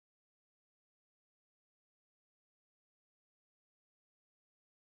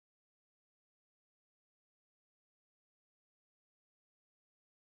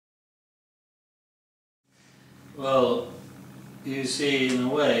Well, you see, in a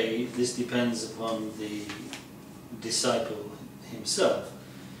way, this depends upon the disciple himself.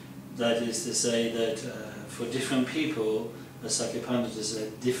 That is to say that for different people, as Sakyapandita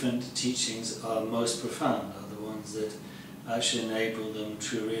said, different teachings are most profound, are the ones that actually enable them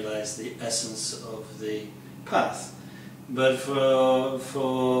to realize the essence of the path. But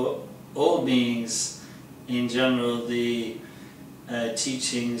for all beings in general, the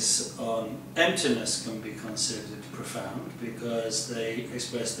teachings on emptiness can be considered profound because they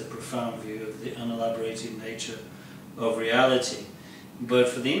express the profound view of the unelaborated nature of reality. But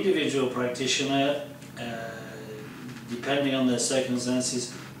for the individual practitioner, depending on their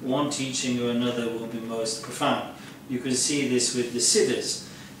circumstances, one teaching or another will be most profound. You can see this with the siddhas.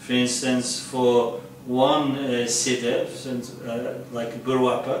 For instance, for one siddha, like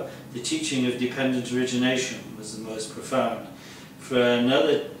Burwapa, the teaching of dependent origination was the most profound. For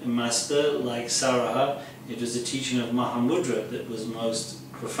another master, like Saraha, it was the teaching of Mahamudra that was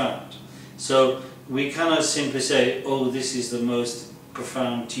most profound. So we cannot simply say, oh, this is the most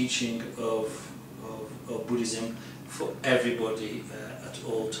profound teaching of Buddhism for everybody at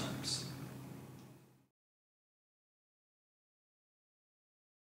all times.